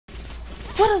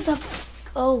What is up?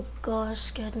 Oh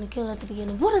gosh, getting a kill at the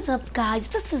beginning. What is up, guys?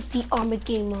 This is the Armored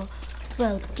Gamer.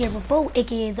 Well, Gamer Bo,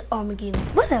 aka the Armored Gamer.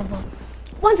 Whatever.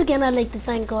 Once again, I'd like to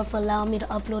thank God for allowing me to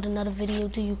upload another video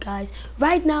to you guys.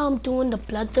 Right now, I'm doing the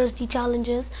bloodthirsty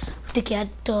challenges to get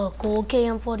the gold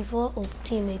KN-44. Oh,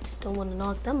 teammates don't want to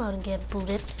knock them out and get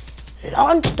booted.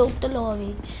 Launched off the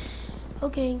lorry.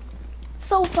 Okay,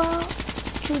 so far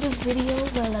through this video,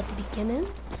 well, at the beginning,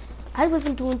 I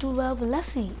wasn't doing too well, but let's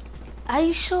see.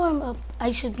 I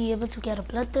should be able to get a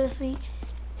bloodthirsty.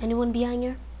 Anyone behind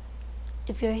here?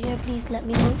 If you're here, please let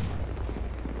me know.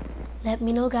 Let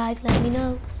me know, guys. Let me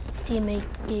know. Teammate,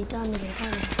 get on me, get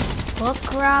on me. Oh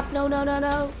crap! No, no, no,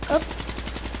 no. Up.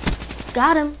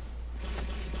 Got him.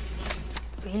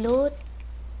 Reload.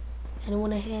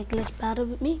 Anyone here glitch battle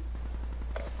with me?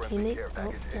 Teammate.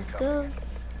 Oh, let's go.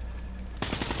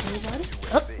 Anybody?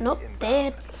 Oh, nope,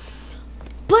 dead.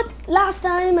 But last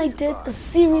time I did a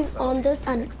series on this,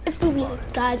 and if you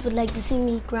guys would like to see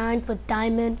me grind for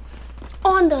diamond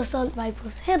on the assault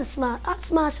rifles, hit a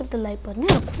smash up the like button,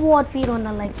 hit a quad feed on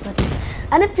the like button.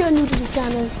 And if you're new to the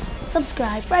channel,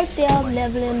 subscribe right there.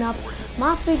 Leveling up,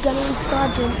 mastery gunning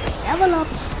sergeant, level up.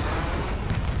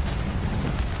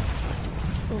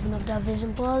 Open up that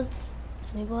vision pulse.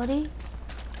 Anybody?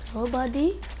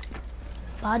 Nobody?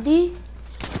 Body?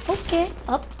 Okay,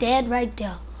 up dead right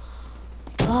there.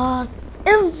 Well,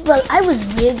 I was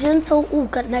raging, so ooh,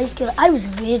 got nice kill. I was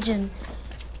raging,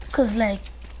 cause like,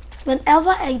 whenever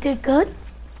I did good,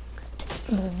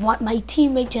 what my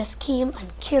teammate just came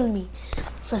and killed me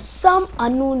for some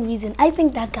unknown reason. I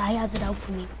think that guy has it out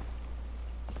for me.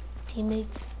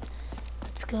 Teammates,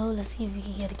 let's go. Let's see if we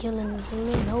can get a kill in the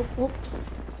building. Nope. Oop.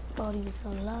 Thought he was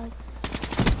still alive.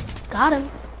 Got him.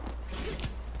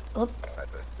 Oop.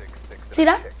 See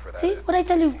that? See what I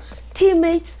tell you?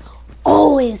 Teammates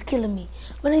always killing me.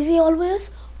 When I say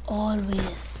always,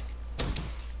 always.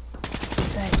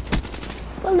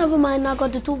 Right. Well, never mind. I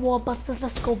got the 2 wall busters.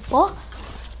 Let's go, boy.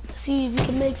 See if we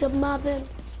can make something happen.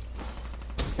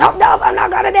 Nope, nope. I'm not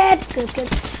gonna dead. Good, good.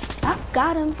 Ah,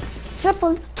 got him.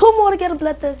 Triple. 2 more to get a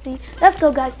bloodthirsty. Let's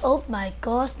go, guys. Oh my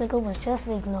gosh, nigga was just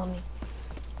waiting on me.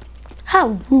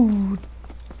 How rude.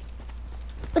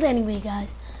 But anyway, guys.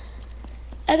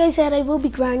 Like I said, I will be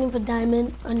grinding for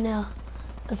diamond on the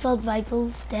assault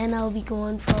rifles. Then I'll be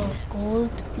going for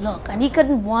gold. Look, and he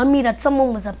couldn't warn me that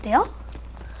someone was up there.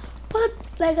 But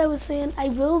like I was saying, I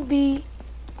will be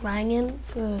grinding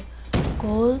for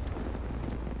gold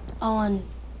on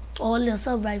all the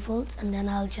assault rifles, and then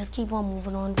I'll just keep on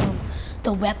moving on from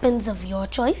the weapons of your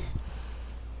choice.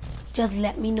 Just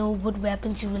let me know what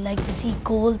weapons you would like to see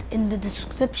gold in the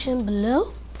description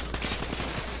below.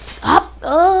 Up!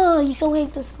 Oh, he so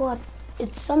hate the spot.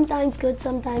 It's sometimes good,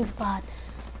 sometimes bad.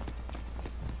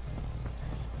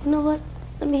 You know what?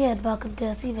 Let me head back up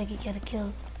there, see if I can get a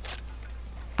kill.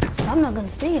 I'm not gonna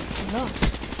stay here for too long.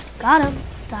 Got him.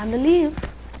 Time to leave.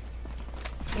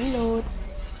 Reload.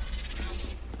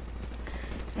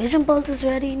 Vision pulse is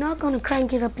ready. Not gonna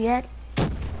crank it up yet.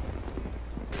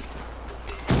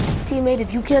 Teammate,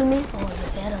 if you kill me, oh,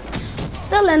 you better.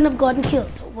 Still end up getting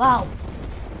killed. Wow.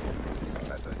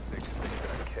 That's a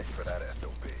 6-6 kick for that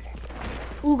SOB.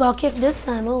 Ooh, got kicked this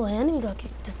time. Oh, enemy got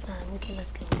kicked this time. Okay,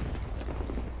 let's go.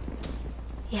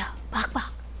 Yeah, back.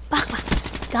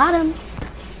 Got him.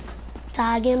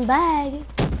 Tag him back.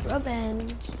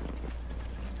 Revenge.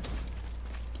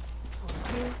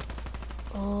 Okay.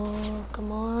 Oh,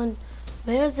 come on.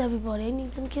 Where's everybody? I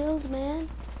need some kills, man.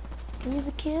 Give me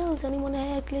the kills. Anyone that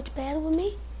had glitch battle with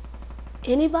me?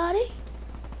 Anybody?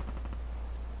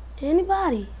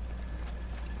 Anybody?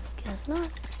 Guess not.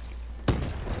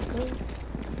 Let's go.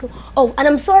 Let's go. Oh, and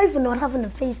I'm sorry for not having a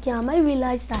face cam. I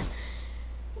realized that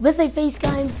with a face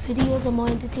cam, videos are more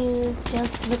entertaining.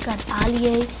 Just look at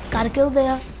Ali. Got a kill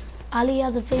there. Ali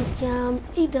has a face cam.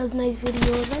 He does nice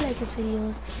videos. I like his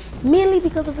videos. Mainly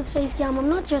because of his face cam. I'm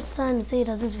not just trying to say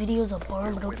that his videos are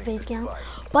boring without the face cam.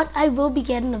 But I will be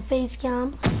getting a face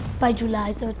cam by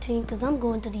July 13th because I'm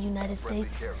going to the United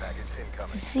States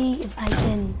to see if I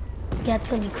can get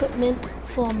some equipment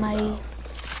for my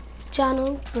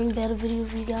channel. Bring better videos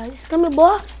for you guys. Come here,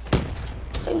 boy.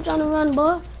 I'm trying to run,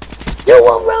 boy. You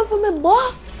won't run from me, boy.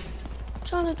 I'm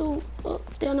trying to do. Oh,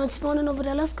 they're not spawning over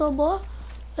there. Let's go, boy.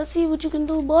 Let's see what you can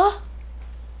do, boy.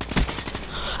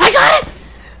 I got it!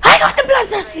 I got the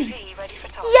bloodthirsty!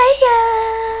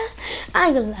 Yeah! I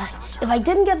ain't gonna lie. If I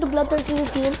didn't get the bloodthirsty this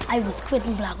game, I was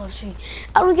quitting Black Ops 3.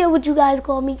 I don't care what you guys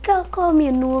call me. Call me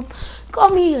a noob. Call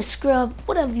me a scrub.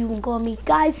 Whatever you can call me.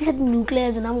 Guys hitting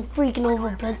nuclears and I'm freaking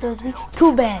over bloodthirsty.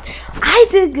 Too bad. I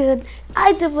did good.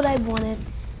 I did what I wanted.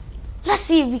 Let's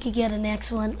see if we can get a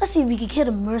next one. Let's see if we can get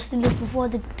a merciless before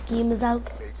the game is out.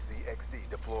 HCXD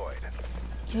deployed.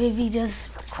 UAV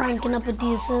just cranking up a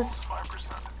DSS.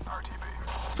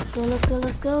 Let's go, let's go,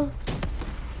 let's go.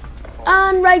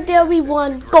 And right there we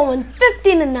won, going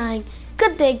 15-9.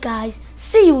 Good day, guys.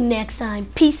 See you next time.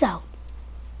 Peace out.